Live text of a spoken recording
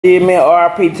Yeah,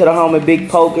 man, RIP to the homie Big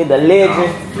Pokey, the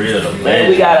legend. Real legend. Man,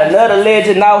 we got another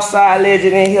legend, Northside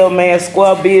legend in here, man.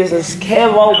 Square Business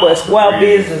Kevo, but Square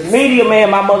Business Media, man.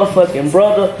 My motherfucking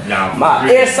brother.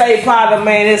 My SA partner,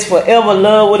 man, is forever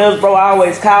love with us, bro. I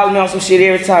always call me on some shit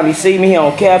every time he see me. He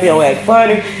don't cap, he don't act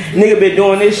funny. Nigga been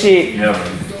doing this shit.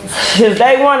 Yeah. Since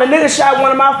day one, the nigga shot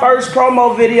one of my first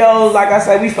promo videos. Like I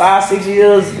said, we 5-6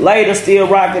 years later still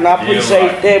rocking. I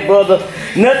appreciate that, brother.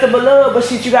 Nothing but love, but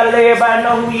shit, you gotta let everybody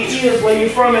know who you is, where you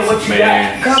from, and what you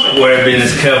got coming. Square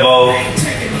Business Kevo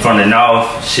from the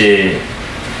North. Shit,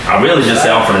 I really just say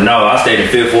I'm from the North. I stayed in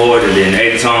 5th Ward and then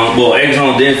Eggsong. Well,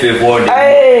 Eggsong then 5th Ward.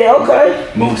 Hey,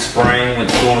 okay. Moved to Spring, went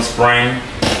to school in Spring,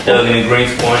 Duggan in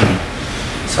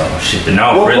Greenspoint. So shit, the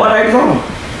North. What part of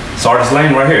Eggsong? Sardis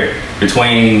Lane right here.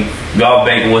 Between Golf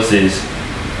Bank and what's this?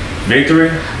 Victory?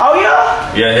 Oh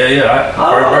yeah? Yeah.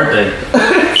 First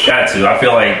birthday. Got to. I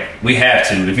feel like we have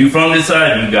to. If you from this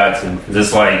side, you got to. Cause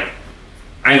it's like,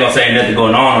 I ain't gonna say nothing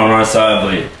going on our side,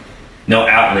 but no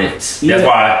outlets. That's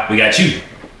why we got you.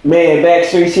 Man,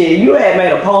 backstreet shit. You had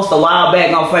made a post a while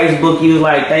back on Facebook. You was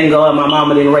like, thank God my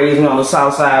mama didn't raise me on the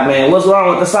south side, man. What's wrong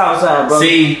with the south side, bro?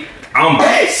 See,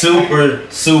 I'm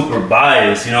super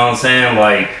biased, you know what I'm saying?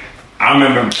 Like, I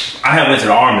remember I had went to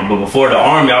the Army, but before the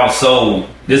Army, I was so,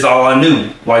 this is all I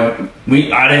knew. Like,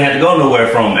 I didn't have to go nowhere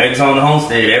from Exxon to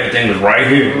Homestead. Everything was right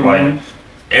here. Like,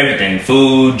 everything.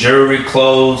 Food, jewelry,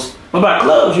 clothes. What about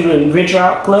clubs? You didn't venture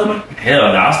out clubbing?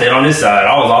 Hell no, I stayed on this side.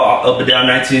 I was all up and down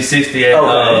 1960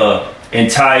 at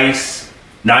Entice,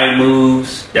 Night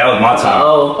Moves. That was my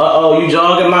time. You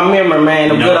jogging my memory, man.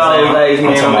 The good old days,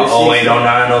 man. I'm talking about 08,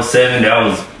 09, 07. That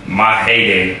was my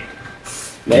heyday.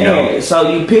 Man, so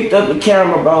you picked up the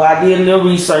camera, bro. I did a little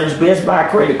research. Best Buy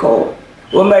credit card.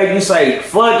 What made you say,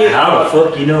 fuck it? How the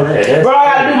fuck you know that? Bro, I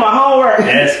gotta do my homework.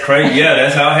 That's crazy. Yeah,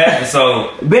 that's how it happened.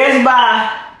 So Best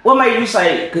Buy. What made you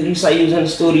say? Cause you say you was in the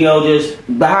studio, just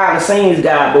behind the scenes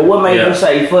guy. But what made you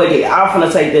say, fuck it? I'm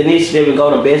finna take the initiative and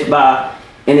go to Best Buy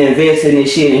and invest in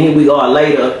this shit. And here we go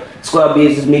later. Square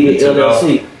Business Media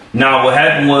LLC. Nah, what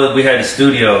happened was we had the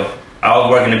studio. I was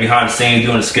working behind the scenes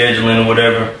doing the scheduling or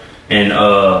whatever. And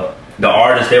the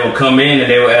artists, they would come in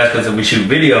and they would ask us if we shoot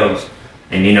videos.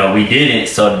 And you know, we didn't,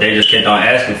 so they just kept on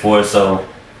asking for it. So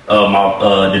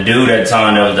the dude at the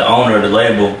time that was the owner of the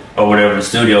label or whatever, the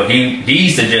studio, he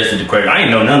suggested the credit. I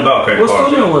didn't know nothing about credit cards. What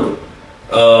studio was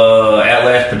it?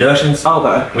 Atlas Productions.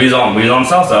 Okay. We was on the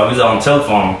south side, we was on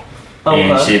telephone.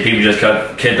 And shit, people just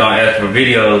kept on asking for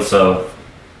videos, so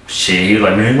shit, he was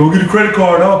like, man, go get a credit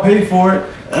card, I'll pay for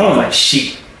it. I was like,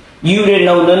 shit. You didn't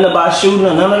know nothing about shooting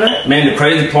or none of that? Man, the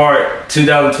crazy part,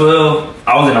 2012,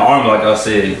 I was in the Army, like I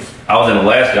said. I was in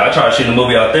Alaska. I tried shooting a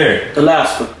movie out there.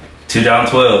 Alaska.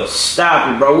 2012.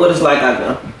 Stop it, bro. What is like out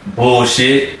there?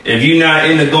 Bullshit. If you're not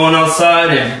into going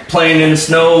outside and playing in the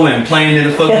snow and playing in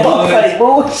the fucking woods,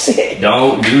 bullshit.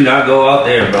 do not go out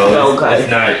there, bro. Okay. It's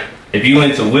not. If you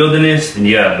into wilderness, then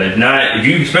yeah. But if not,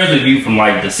 especially if you from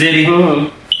like the city,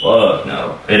 fuck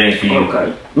no, it ain't for you.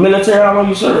 Okay. Military, how long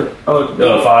you served?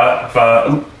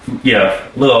 Five. Yeah,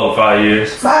 a little over 5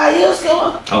 years. 5 years, come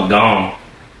on. I'm gone.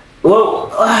 Well,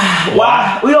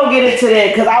 why? We don't get into that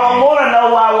because I want to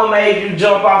know what made you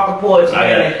jump off the porch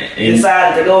and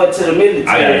decided to go into the military.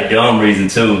 I got a dumb reason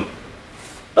too.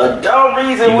 A dumb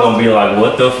reason? You're gonna be like,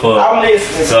 what the fuck? I'm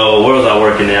listening. So where was I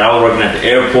working at? I was working at the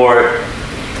airport.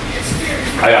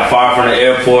 I got fired from the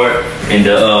airport, and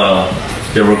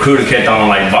the recruiter kept on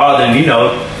like bothering, you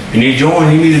know, you need to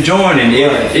join, and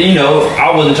you know,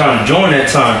 I wasn't trying to join that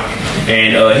time,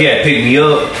 and he had picked me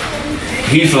up.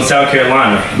 He's from South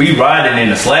Carolina. We riding in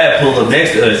the slab pulled up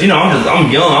next to us. You know,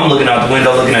 I'm young. I'm looking out the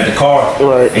window, looking at the car.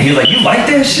 Right. And he's like, "You like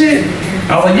that shit?"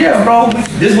 I was like, "Yeah, bro.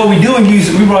 This is what we do in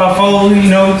Houston. We ride foes, you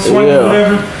know, swing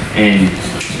whatever." And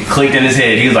it clicked in his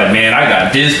head. He was like, "Man, I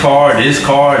got this car. I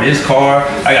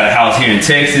got a house here in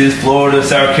Texas, Florida,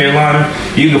 South Carolina.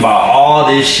 You can buy all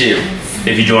this shit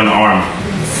if you join the Army."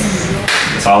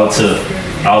 That's all it took.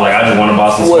 I was like, I just want to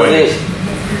buy some swings.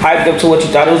 Hyped up to what you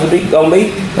thought it was gonna be?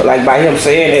 Like by him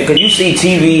saying that, because you see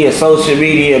TV and social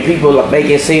media and people make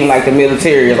it seem like the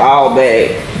military is all bad.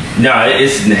 No,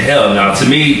 it's hell no. To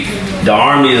me, the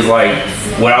Army is like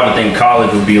what I would think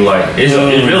college would be like. It's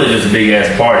really just a big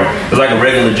ass party. It's like a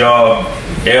regular job.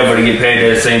 Everybody get paid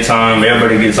at the same time.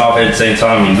 Everybody gets off at the same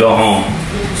time and you go home.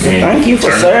 Thank you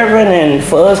for serving and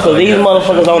for us, because these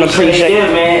motherfuckers don't appreciate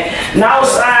it, man.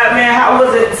 Northside, man, how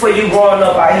was it for you growing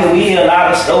up out here? We hear a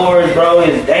lot of stories, bro.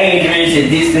 It's dangerous, it's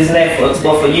this, and that.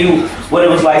 But for you, what it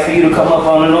was like for you to come up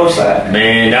on the north side?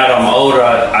 Man, now that I'm older,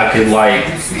 I could like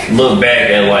look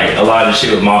back at like a lot of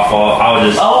shit was my fault. I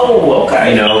was just,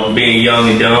 you know, being young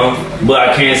and dumb. But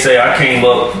I can't say I came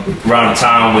up around the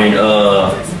time when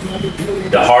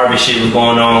the Harvey shit was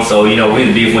going on. So, you know, we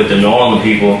was beefing with the New Orleans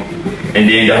people. And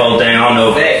then the whole thing, I don't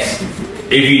know if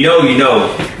you know, you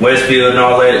know, Westfield and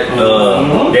all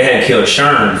that, they had killed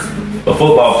Shern, a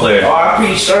football player.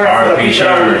 R.I.P. Shern. R.I.P.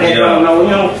 Shern, you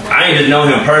know. I ain't just know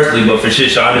him personally, but for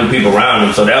shit, I knew people around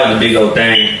him. So that was a big old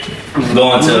thing.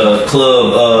 Going to a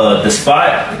club, The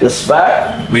Spot. The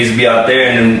Spot? We used to be out there,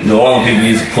 and the New Orleans people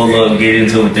used to pull up, get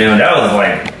into it with them. That was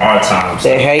like our time.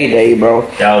 That heyday, bro.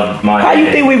 That was my How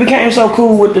you think we became so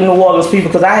cool with the New Orleans people?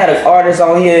 Because I had an artist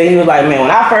on here, and he was like, man,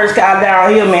 when I first got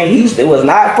down here, man, Houston was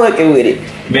not fucking with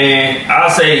it. Man, I'll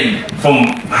say from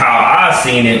how I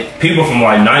seen it, people from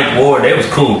like 9th Ward, they was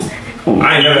cool.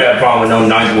 I ain't never had a problem with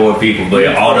no 9th Ward people,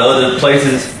 but all the other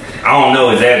places, I don't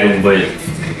know exactly, but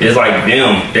it's like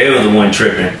them, they was the one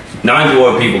tripping. 9th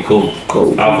Ward people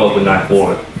cool. I'll fuck with 9th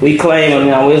Ward. We claim them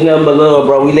now, it's nothing but love,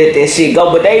 bro. We let that shit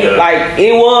go. But they, like,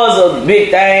 it was a big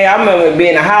thing. I remember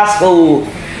being in high school,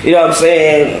 you know what I'm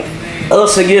saying?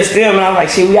 Us against them, and I'm like,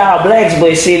 shit, we all blacks,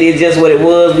 but shit, it's just what it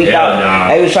was. We thought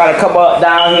they was trying to come up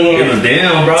down here. It was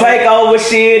them, bro. Take over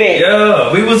shit. And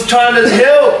yeah, we was trying to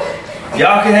help.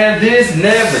 Y'all can have this and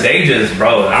that, but they just,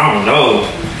 bro, I don't know.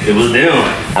 It was them.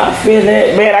 I feel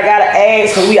that, man. I gotta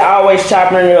ask, cause we always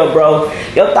chopping it up, bro.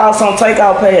 Your thoughts on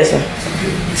takeout passing?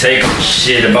 Take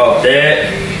shit about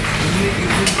that.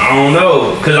 I don't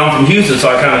know, cause I'm from Houston, so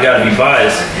I kind of gotta be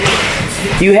biased.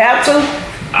 You have to?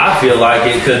 I feel like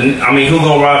it, cause I mean, who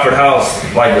gonna ride for the house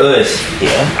like us?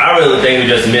 Yeah. I really think it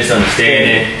was just a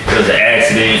misunderstanding. It was an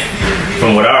accident.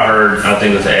 From what I heard, I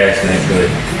think it was an accident, but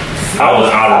I don't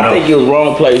know. I think it was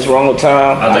wrong place, wrong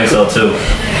time. I think so too.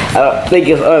 I think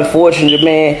it's unfortunate,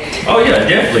 man. Oh yeah,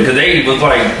 definitely, because they was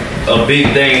like a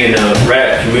big thing in the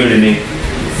rap community,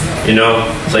 you know.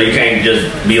 So you can't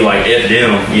just be like F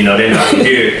them, you know. They're not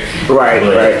here. Right.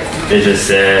 It's just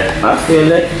sad. I feel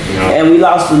that. You know? And we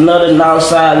lost another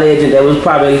Northside legend that was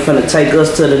probably finna take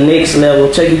us to the next level.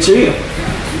 Check it chill.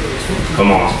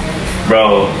 Come on,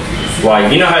 bro.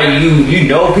 Like, you know how you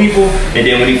know people, and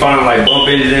then when you finally like bump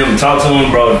into them and talk to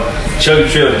them, bro, Chuck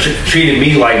Trill treated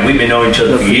me like we've been knowing each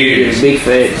other for years. Big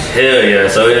facts. Hell yeah,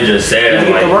 so it was just sad. Did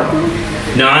you like, get to work?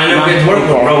 No, I ain't never get to work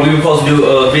with him, bro. We were supposed to do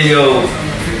a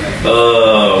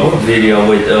video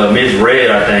with Miss Red,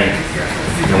 I think.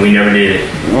 And we never did it.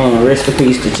 Man, rest in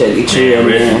peace to Chucky Trill, man.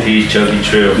 Rest in peace, Chucky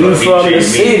Trill. You from the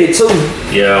city, too.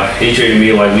 Yeah, he treated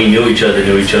me like we knew each other.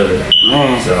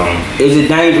 Man, so, is it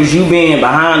dangerous you being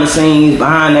behind the scenes,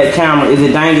 behind that camera? Is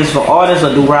it dangerous for artists,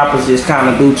 or do rappers just kind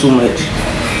of do too much?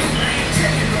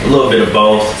 a little bit of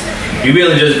both. You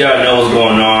really just gotta know what's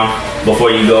going on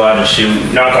before you go out and shoot.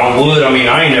 Knock on wood. I mean,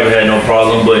 I ain't never had no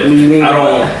problem, but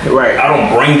I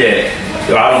don't bring that.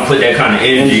 I don't put that kind of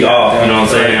energy off, you know what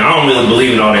I'm saying? I don't really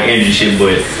believe in all that energy shit,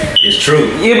 but it's true.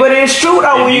 Yeah, but it's true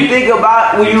though when you think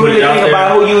about, when you really think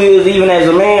about who you is even as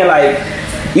a man, like,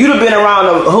 you'd have been around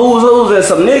the who's and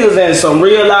some niggas and some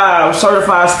real live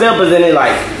certified steppers in it,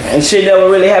 like, and shit never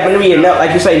really happened to me. And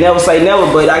like you say never,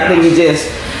 but I think it's just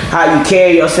how you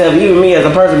carry yourself. Even me as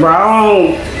a person, bro, I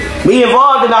don't be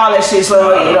involved in all that shit,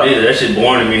 so, you know. That shit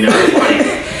boring to me now.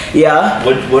 Like, yeah.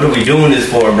 What are we doing this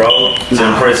for, bro?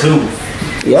 To impress who?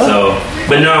 Yeah. So,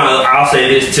 but no, I'll say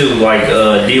this too, like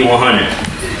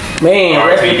D-100. Man,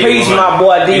 rest in peace, my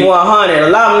boy D-100,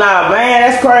 alumni, man,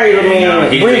 that's crazy,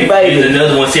 man. He's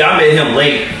another one. See, I met him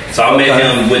late, so I met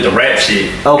him with the rap shit.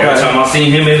 Every time I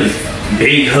seen him, it was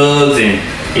big hugs, and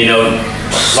you know,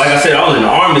 like I said, I was in the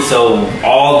army, so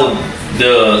all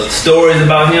the stories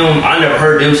about him, I never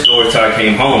heard them stories till I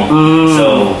came home.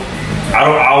 So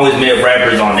I always met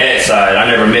rappers on that side. I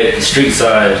never met the street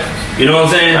side. You know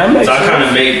what I'm saying? So I kind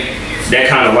of make that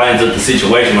kind of lines up the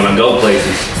situation when I go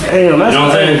places. Damn, that's, you know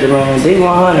what I'm saying, man.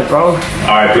 D-100, bro.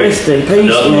 Alright, rest in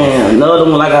peace, man. Another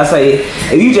one, like I say,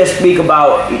 if you just speak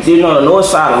about, you know, the north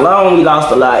side alone, we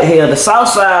lost a lot. Hell, the south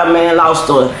side, man, lost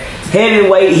a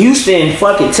heavyweight. Houston,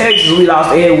 fucking Texas, we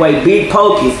lost a heavyweight. Big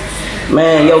Pokey.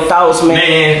 Man, your thoughts, man.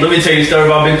 Man, let me tell you a story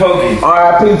about Big Pokey.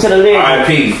 R.I.P. to the legend.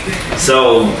 R.I.P.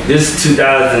 So, this is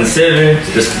 2007.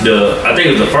 I think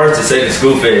it was the first or second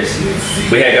School Fest.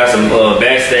 We had got some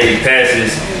backstage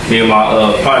passes, me and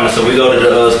my partner. So we go to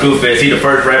the School Fest. He the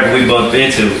first rapper we bumped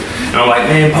into. And I'm like,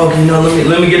 man, Pokey, you know,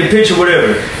 let me get a picture,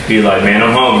 whatever. He's like, man,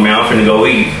 I'm hungry, man. I'm finna go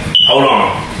eat. Hold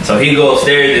on. So he go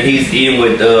upstairs and he's eating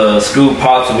with Scoop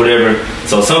Pops or whatever.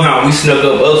 So somehow we snuck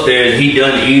up upstairs. He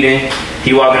done eating.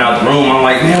 He walking out the room. I'm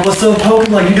like, man, what's up,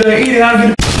 Pokey? Like, you done eating? I'll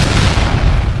get